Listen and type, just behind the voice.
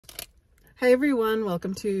Hi everyone,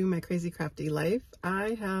 welcome to my crazy crafty life.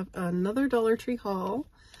 I have another Dollar Tree haul.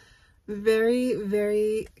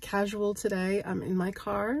 Very casual today. I'm in my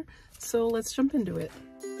car, so let's jump into it.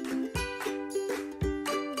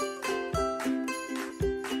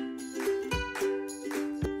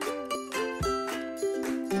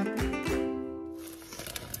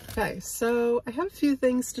 Okay, so I have a few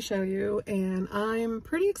things to show you, and I'm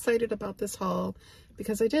pretty excited about this haul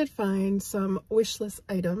because I did find some wish list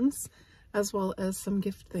items as well as some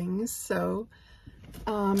gift things. So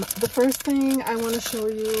the first thing I want to show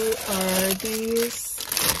you are these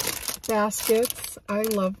baskets. I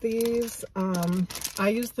love these. I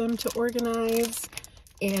use them to organize,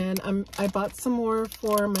 and I bought some more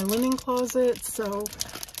for my linen closet. So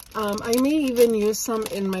I may even use some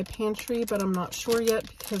in my pantry, but I'm not sure yet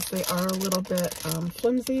because they are a little bit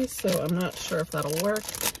flimsy, so I'm not sure if that'll work.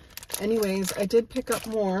 Anyways, I did pick up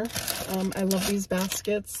more. I love these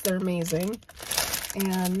baskets. They're amazing.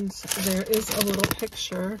 And there is a little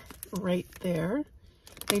picture right there.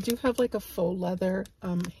 They do have like a faux leather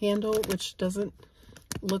handle, which doesn't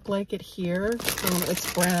look like it here.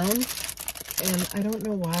 It's brown, and I don't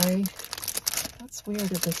know why. That's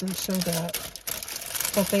weird, it doesn't show that.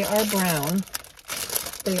 But they are brown.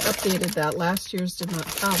 They updated that. Last year's did not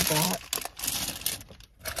have that.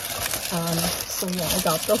 So yeah, I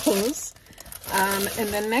got those. And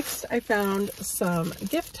then next I found some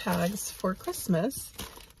gift tags for Christmas,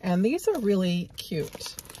 and these are really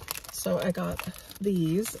cute. So I got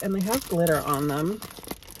these, and they have glitter on them.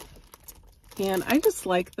 And I just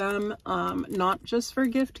like them, not just for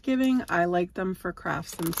gift giving. I like them for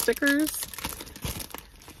crafts and stickers.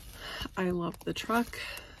 I love the truck,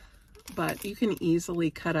 but you can easily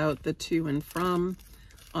cut out the to and from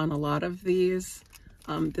on a lot of these.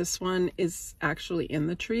 This one is actually in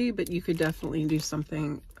the tree, but you could definitely do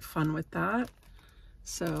something fun with that.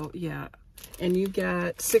 So yeah, and you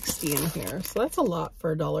get 60 in here, so that's a lot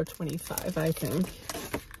for $1.25, I think.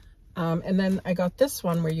 And then I got this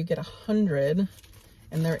one where you get 100,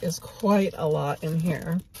 and there is quite a lot in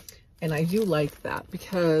here, and I do like that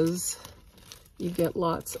because you get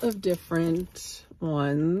lots of different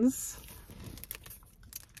ones,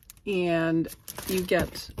 and you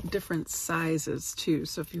get different sizes too.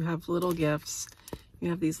 So if you have little gifts,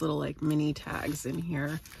 you have these little like mini tags in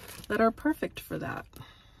here that are perfect for that.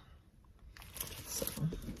 So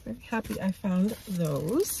very happy I found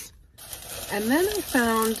those. And then I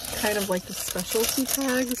found kind of like the specialty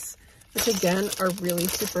tags, which again are really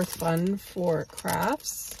super fun for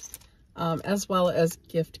crafts, as well as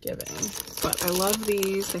gift giving. But I love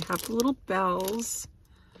these. They have the little bells,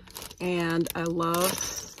 and I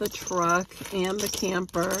love the truck and the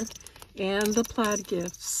camper and the plaid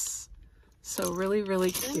gifts. So really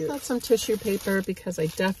cute. I got some tissue paper because I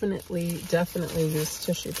definitely use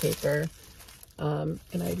tissue paper. And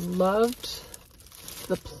I loved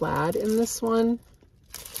the plaid in this one.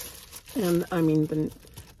 And I mean, the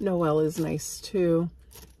Noel is nice too.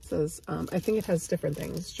 It says, I think it has different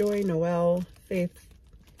things: joy, Noel, faith,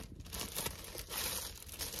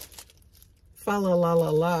 fa la la la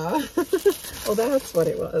la. Oh, that's what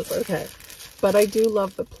it was. Okay. But I do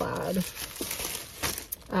love the plaid.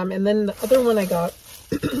 And then the other one I got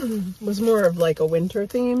was more of like a winter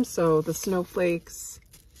theme. So the snowflakes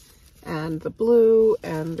and the blue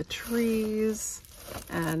and the trees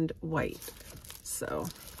and white. So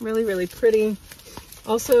really pretty.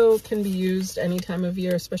 Also can be used any time of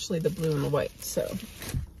year, especially the blue and the white. So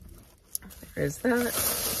there's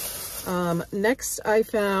that. Next I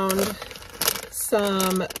found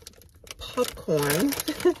some popcorn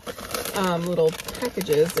little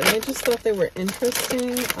packages, and I just thought they were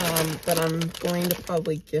interesting, but I'm going to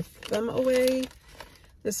probably gift them away.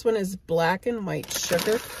 This one is black and white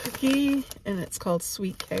sugar cookie, and it's called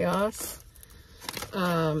Sweet Chaos.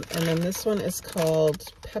 And then this one is called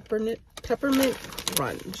peppermint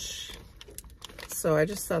crunch. So I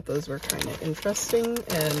just thought those were kind of interesting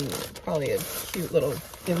and probably a cute little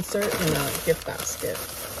insert in a gift basket.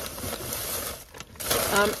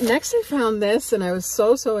 Next I found this, and I was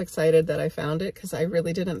so excited that I found it because I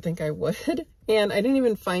really didn't think I would. And I didn't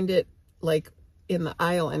even find it like in the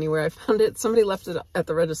aisle anywhere. I found it, somebody left it at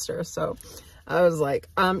the register. So I was like,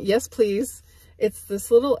 yes, please. It's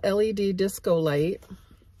this little LED disco light,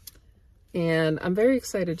 and I'm very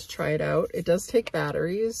excited to try it out. It does take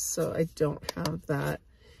batteries, so I don't have that.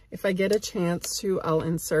 If I get a chance to, I'll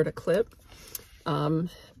insert a clip.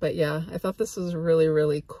 But yeah, I thought this was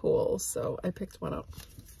really cool, so I picked one up.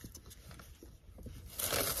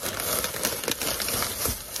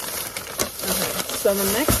 Okay, so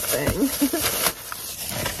the next thing,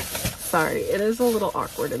 sorry, it is a little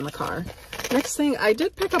awkward in the car. Next thing, I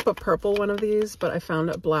did pick up a purple one of these, but I found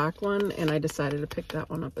a black one and I decided to pick that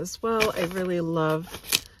one up as well. I really love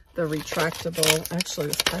the retractable. Actually,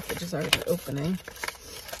 this package is already opening.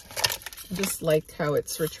 I just like how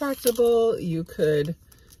it's retractable. You could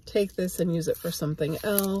take this and use it for something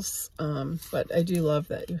else. But I do love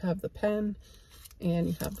that you have the pen and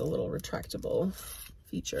you have the little retractable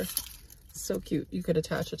feature. So cute. You could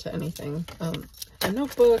attach it to anything. A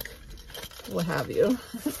notebook, what have you.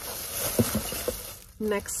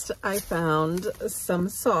 Next, I found some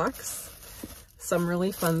socks, some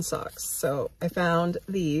really fun socks. So I found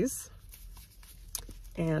these,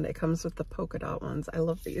 and it comes with the polka dot ones. I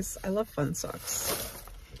love these. I love fun socks.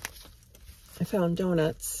 I found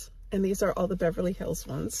donuts, and these are all the Beverly Hills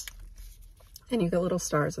ones. And you get little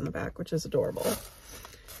stars in the back, which is adorable.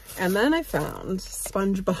 And then I found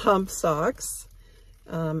SpongeBob socks.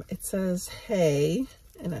 It says, hey,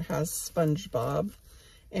 and it has SpongeBob.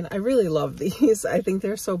 And I really love these. I think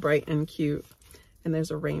they're so bright and cute. And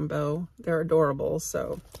there's a rainbow. They're adorable.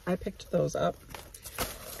 So I picked those up.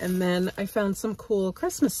 And then I found some cool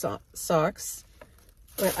Christmas socks.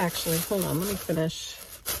 But actually, hold on. Let me finish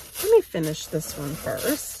this one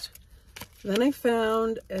first. Then I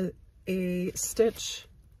found a Stitch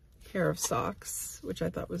pair of socks, which I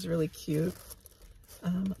thought was really cute.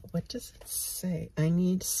 What does it say? I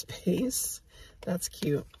need space. That's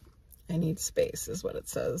cute. I need space is what it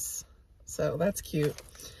says. So that's cute.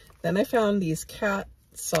 Then I found these cat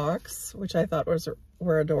socks, which I thought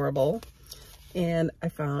were adorable. And I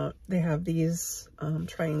found they have these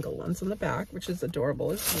triangle ones in the back, which is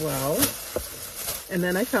adorable as well. And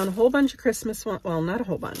then I found a whole bunch of Christmas ones. Well, not a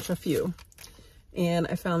whole bunch, a few. And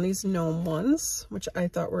I found these gnome ones, which I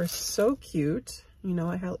thought were so cute. You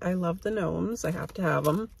know, I love the gnomes. I have to have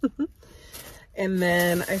them. And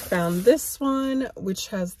then I found this one, which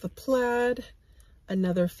has the plaid,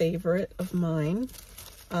 another favorite of mine.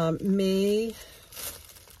 May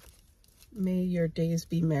your days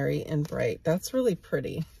be merry and bright. That's really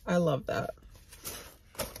pretty. I love that.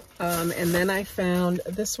 And then I found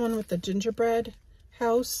this one with the gingerbread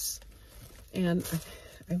house. And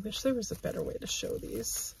I wish there was a better way to show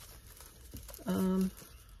these.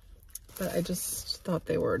 But I just thought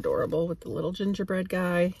they were adorable with the little gingerbread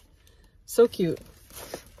guy. So cute.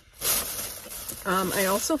 I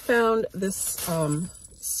also found this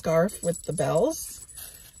scarf with the bells,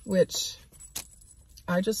 which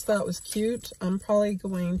I just thought was cute. I'm probably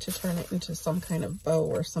going to turn it into some kind of bow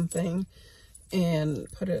or something and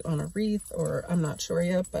put it on a wreath, or I'm not sure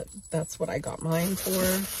yet, but that's what I got mine for.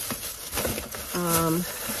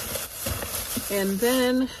 And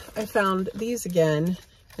then I found these again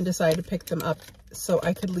and decided to pick them up so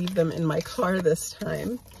I could leave them in my car this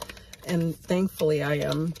time. And thankfully I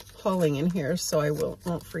am hauling in here, so I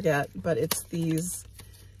won't forget. But it's these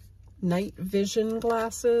night vision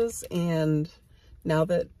glasses, and now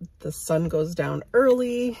that the sun goes down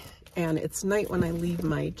early and it's night when I leave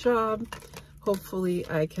my job, hopefully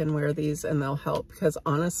I can wear these and they'll help. Because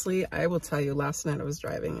honestly, I will tell you, last night I was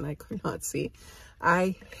driving and I could not see.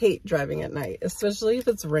 I hate driving at night, especially if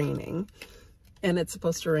it's raining, and it's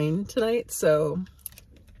supposed to rain tonight, so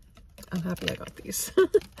I'm happy I got these.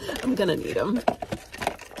 I'm gonna need them.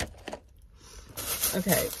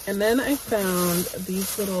 Okay, and then I found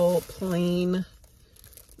these little plain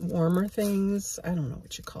warmer things. I don't know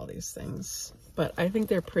what you call these things, but I think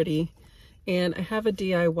they're pretty. And I have a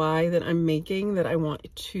DIY that I'm making that I want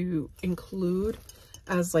to include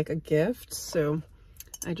as like a gift. So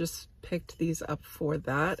I just picked these up for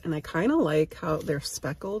that. And I kind of like how they're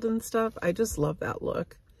speckled and stuff. I just love that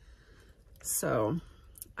look. So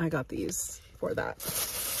I got these for that.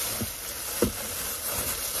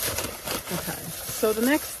 Okay, so the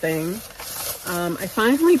next thing, I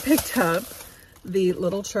finally picked up the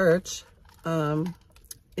little church in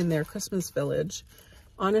their Christmas village.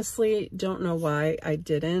 Honestly, don't know why I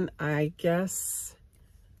didn't. I guess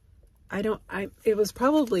it was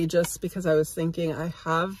probably just because I was thinking I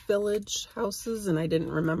have village houses and I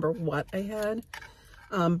didn't remember what I had.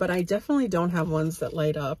 But I definitely don't have ones that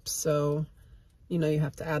light up, so you know, you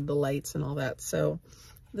have to add the lights and all that. So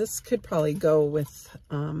this could probably go with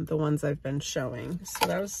the ones I've been showing. So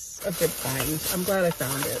that was a good find. I'm glad I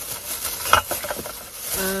found it.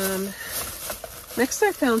 Next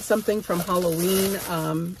I found something from Halloween,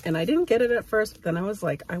 and I didn't get it at first, but then I was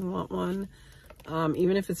like, I want one,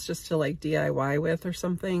 even if it's just to like DIY with or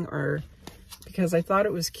something, or because I thought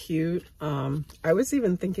it was cute. I was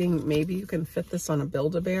even thinking maybe you can fit this on a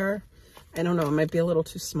Build-A-Bear. I don't know, it might be a little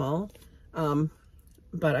too small.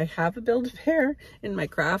 But I have a Build-A-Bear in my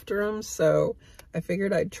craft room, so I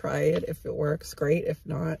figured I'd try it. If it works, great. If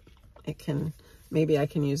not, it can maybe I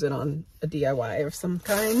can use it on a DIY of some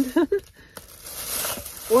kind.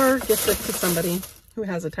 Or gift it to somebody who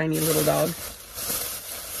has a tiny little dog.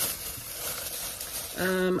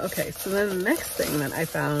 Okay, so then the next thing that I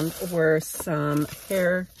found were some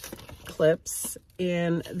hair clips,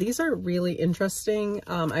 and these are really interesting.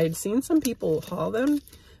 I had seen some people haul them,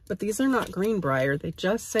 but these are not Greenbrier. They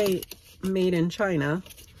just say made in China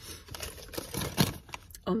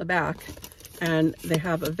on the back, and they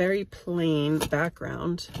have a very plain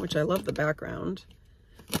background, which I love the background.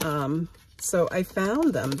 So I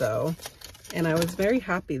found them though, and I was very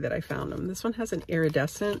happy that I found them. This one has an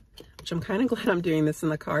iridescent, which I'm kind of glad I'm doing this in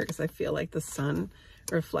the car because I feel like the sun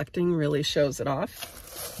reflecting really shows it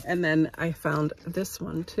off. And then I found this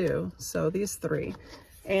one too. So these three,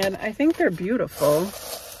 and I think they're beautiful.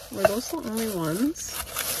 Were those the only ones?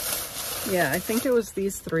 Yeah, I think it was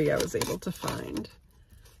these three I was able to find.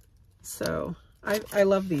 So I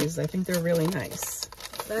love these. I think they're really nice.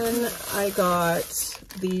 Then I got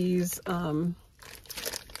these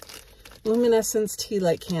luminescence tea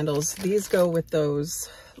light candles. These go with those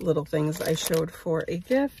little things I showed for a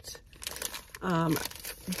gift.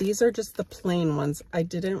 These are just the plain ones. I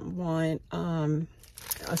didn't want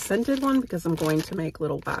a scented one because I'm going to make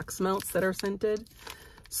little wax melts that are scented.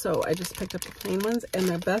 So I just picked up the plain ones, and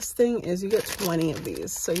the best thing is you get 20 of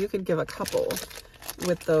these. So you could give a couple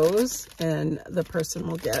with those and the person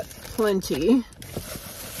will get plenty.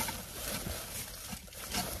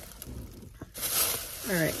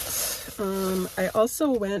 All right. I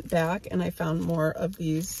also went back and I found more of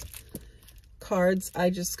these cards.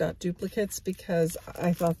 I just got duplicates because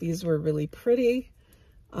I thought these were really pretty.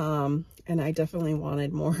 And I definitely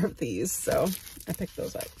wanted more of these. So I picked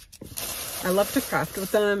those up. I love to craft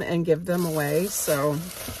with them and give them away. So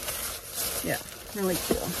yeah, really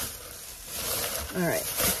cool. All right.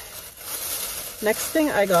 Next thing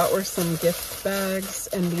I got were some gift bags,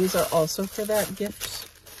 and these are also for that gift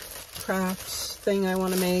craft thing I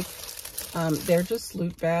want to make. They're just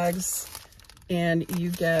loot bags, and you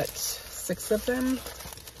get 6 of them.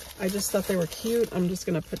 I just thought they were cute. I'm just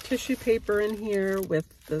going to put tissue paper in here with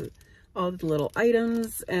all the little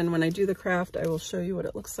items, and when I do the craft, I will show you what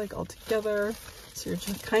it looks like all together. So you're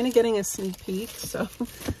just kind of getting a sneak peek. So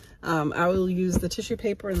I will use the tissue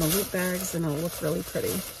paper and the loot bags, and it'll look really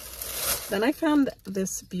pretty. Then I found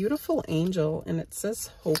this beautiful angel, and it says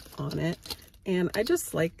hope on it, and I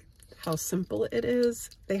just like how simple it is.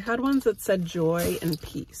 They had ones that said joy and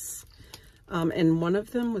peace, and one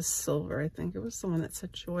of them was silver. I think it was the one that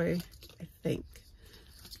said joy, I think.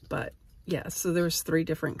 But yeah, so there's 3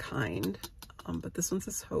 different kind, but this one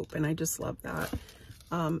says hope, and I just love that.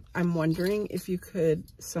 I'm wondering if you could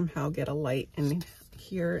somehow get a light in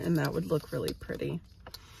here, and that would look really pretty.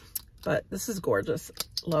 But this is gorgeous.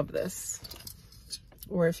 Love this.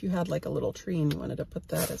 Or if you had like a little tree and you wanted to put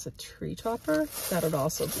that as a tree topper, that would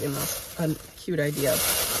also be a cute idea.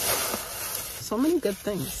 So many good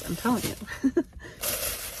things, I'm telling you.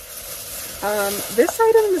 This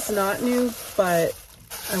item is not new, but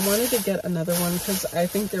I wanted to get another one because I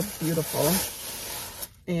think they're beautiful.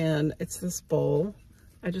 And it's this bowl.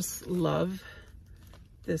 I just love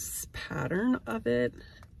this pattern of it.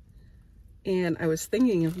 And I was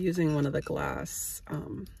thinking of using one of the glass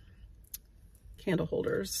candle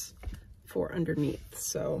holders for underneath.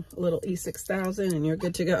 So a little E6000 and you're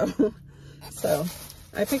good to go. So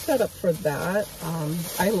I picked that up for that.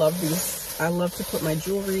 I love these. I love to put my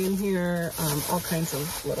jewelry in here, all kinds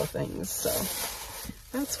of little things. So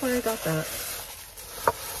that's why I got that.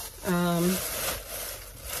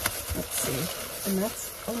 Let's see. And that's,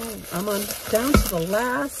 I'm on down to the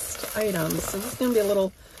last item. So this is going to be a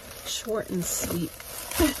little short and sweet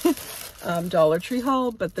Dollar Tree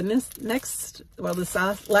haul, but the next, well, this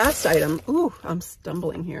last item, ooh, I'm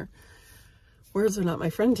stumbling here. Words are not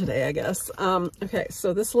my friend today, I guess. Okay,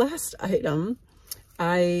 so this last item,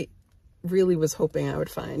 I really was hoping I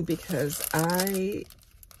would find because I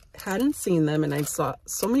hadn't seen them, and I saw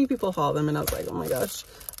so many people haul them, and I was like, oh my gosh,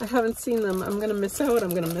 I haven't seen them. I'm gonna miss out.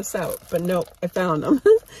 I'm gonna miss out. But nope, I found them.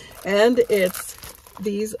 And it's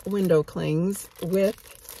these window clings with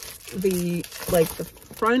the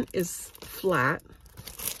front is flat,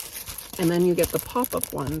 and then you get the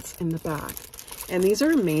pop-up ones in the back, and these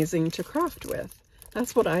are amazing to craft with.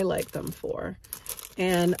 That's what I like them for.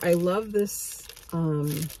 And I love this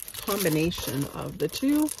combination of the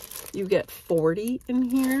two. You get 40 in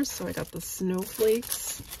here, so I got the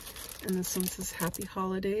snowflakes, and this one says happy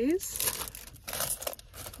holidays.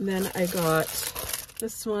 And then I got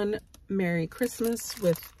this one, Merry Christmas,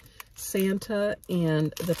 with Santa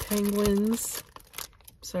and the penguins.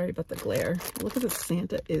 Sorry about the glare. Look at this.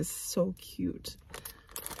 Santa is so cute.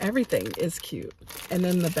 everything is cute. And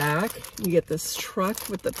then the back, you get this truck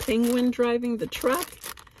with the penguin driving the truck.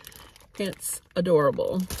 It's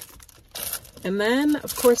adorable. And then,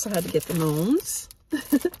 of course, I had to get the gnomes.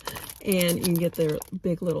 And you can get their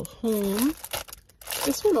big little home.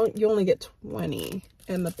 This one, you only get 20.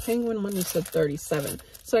 And the penguin one, you said 37.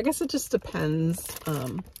 So I guess it just depends.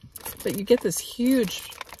 But you get this huge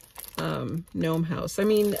gnome house. I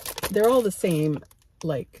mean, they're all the same,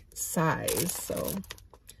 like, size. So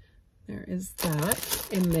there is that.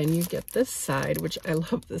 And then you get this side, which I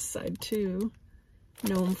love this side too.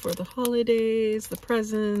 Gnome for the holidays, the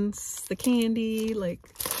presents, the candy, like,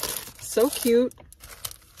 so cute.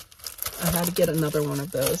 I had to get another one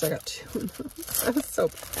of those. I got 2 of those. I was so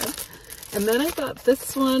bad. And then I got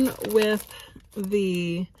this one with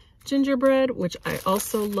the gingerbread, which I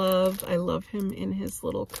also love. I love him in his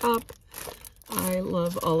little cup. I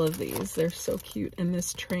love all of these. They're so cute. And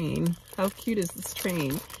this train, how cute is this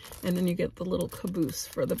train? And then you get the little caboose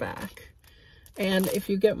for the back. And if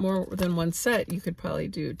you get more than one set, you could probably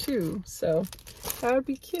do 2. So that would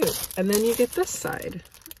be cute. And then you get this side.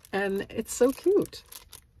 And it's so cute.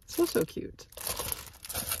 So, so cute.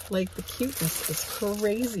 Like, the cuteness is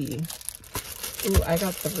crazy. Ooh, I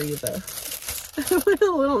got 3 though. I went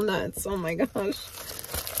a little nuts. Oh my gosh.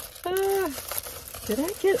 Did I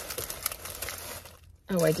get...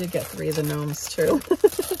 Oh, I did get 3 of the gnomes too.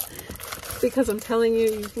 Because I'm telling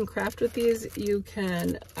you, you can craft with these. You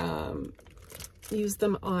can use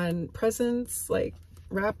them on presents, like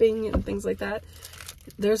wrapping and things like that.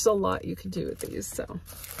 There's a lot you could do with these. So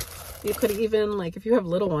you could even, like, if you have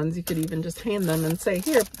little ones, you could even just hand them and say,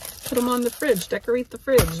 here, put them on the fridge, decorate the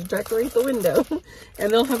fridge, decorate the window.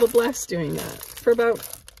 And they'll have a blast doing that for about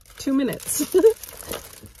 2 minutes.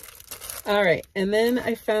 All right, and then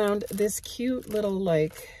I found this cute little,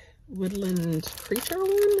 like, woodland creature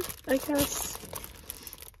one, I guess.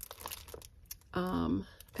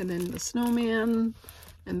 And then the snowman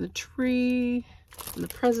and the tree and the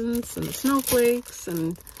presents and the snowflakes,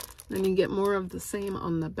 and then you get more of the same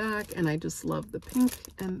on the back. And I just love the pink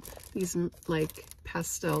and these, like,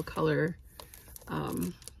 pastel color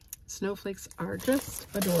snowflakes are just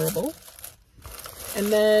adorable. And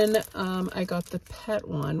then I got the pet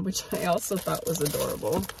one, which I also thought was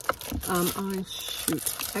adorable. Oh, shoot.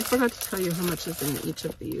 I forgot to tell you how much is in each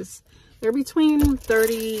of these. They're between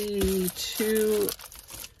 32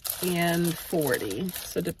 and 40.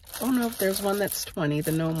 So, oh no, there's one that's 20.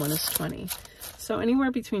 The gnome one is 20. So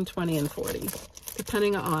anywhere between 20 and 40,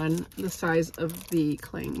 depending on the size of the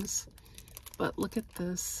clings. But look at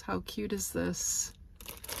this. How cute is this?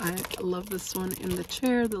 I love this one in the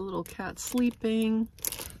chair, the little cat sleeping,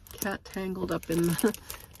 cat tangled up in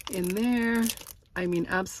there. I mean,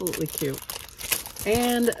 absolutely cute.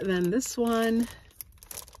 And then this one,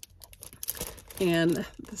 and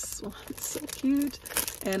this one is so cute.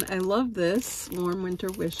 And I love this, Warm Winter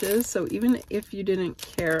Wishes. So even if you didn't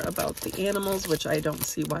care about the animals, which I don't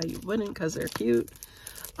see why you wouldn't, because they're cute,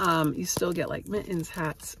 you still get, like, mittens,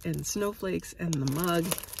 hats, and snowflakes, and the mug.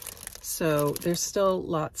 So there's still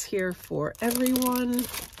lots here for everyone.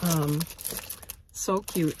 So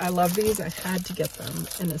cute. I love these. I had to get them.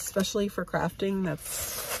 And especially for crafting,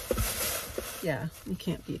 that's, yeah, you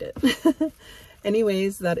can't beat it.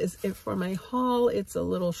 Anyways, that is it for my haul. It's a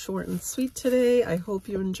little short and sweet today. I hope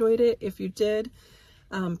you enjoyed it. If you did,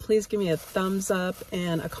 please give me a thumbs up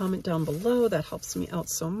and a comment down below. That helps me out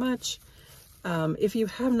so much. If you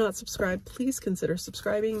have not subscribed, please consider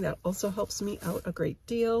subscribing. That also helps me out a great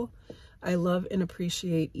deal. I love and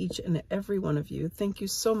appreciate each and every one of you. Thank you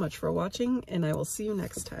so much for watching, and I will see you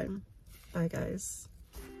next time. Bye, guys.